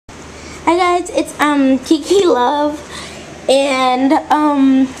Hi guys, it's Kiki Love, and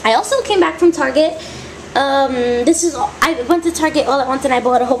I also came back from Target. I went to Target all at once and I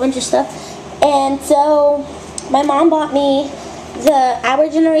bought a whole bunch of stuff. And so my mom bought me the Our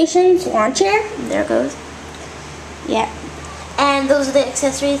Generation lawn chair. There it goes. Yeah. And those are the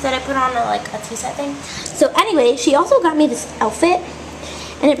accessories that I put on like a tea set thing. So anyway, she also got me this outfit,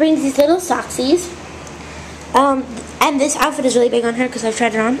 and it brings these little socksies. And this outfit is really big on her because I've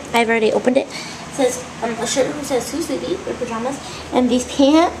tried it on. I've already opened it. It says a shirt that says "Who's Sweetie" or pajamas, and these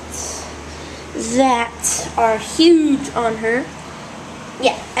pants that are huge on her.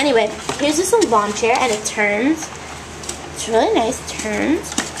 Yeah. Anyway, here's this little lawn chair, and it turns. It's really nice. It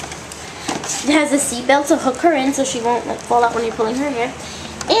turns. It has a seat belt to hook her in so she won't like fall out when you're pulling her hair.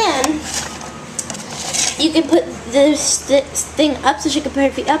 And you can put this thing up so she can put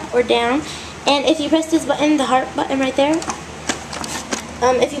her feet up or down. And if you press this button, the heart button right there,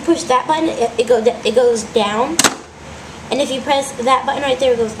 if you push that button, it goes down. And if you press that button right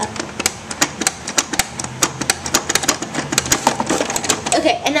there, it goes up.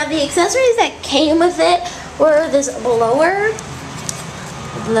 Okay, and now the accessories that came with it were this blower,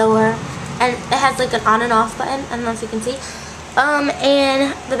 and it has like an on and off button. I don't know if you can see.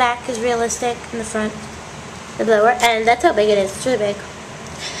 And the back is realistic, and the front, the blower, and that's how big it is. It's really big.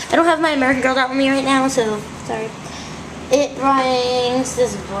 I don't have my American Girl doll with me right now, so sorry. It brings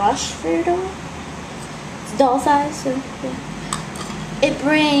this brush for your doll. It's doll size, so yeah. It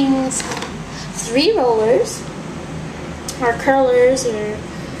brings 3 rollers, or curlers,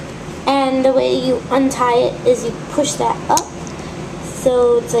 and the way you untie it is you push that up.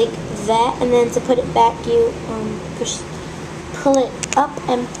 So it's like that, and then to put it back, you pull it up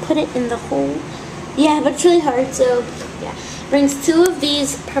and put it in the hole. Yeah, but it's really hard, so yeah. Brings 2 of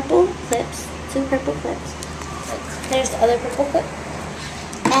these purple clips, 2 purple clips. There's the other purple clip.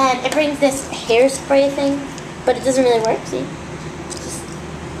 And it brings this hairspray thing, but it doesn't really work, see? It's just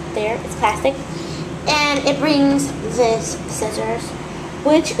there, it's plastic. And it brings this scissors,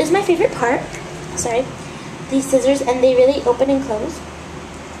 which is my favorite part. Sorry. These scissors, and they really open and close.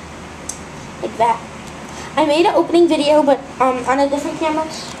 Like that. I made an opening video, but on a different camera,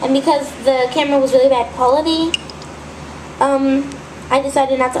 and because the camera was really bad quality, I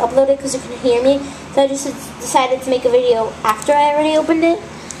decided not to upload it because you couldn't hear me, so I just decided to make a video after I already opened it.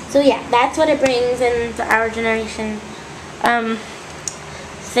 So yeah, that's what it brings in the Our Generation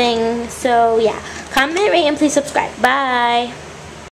thing. So yeah, comment, rate, and please subscribe. Bye!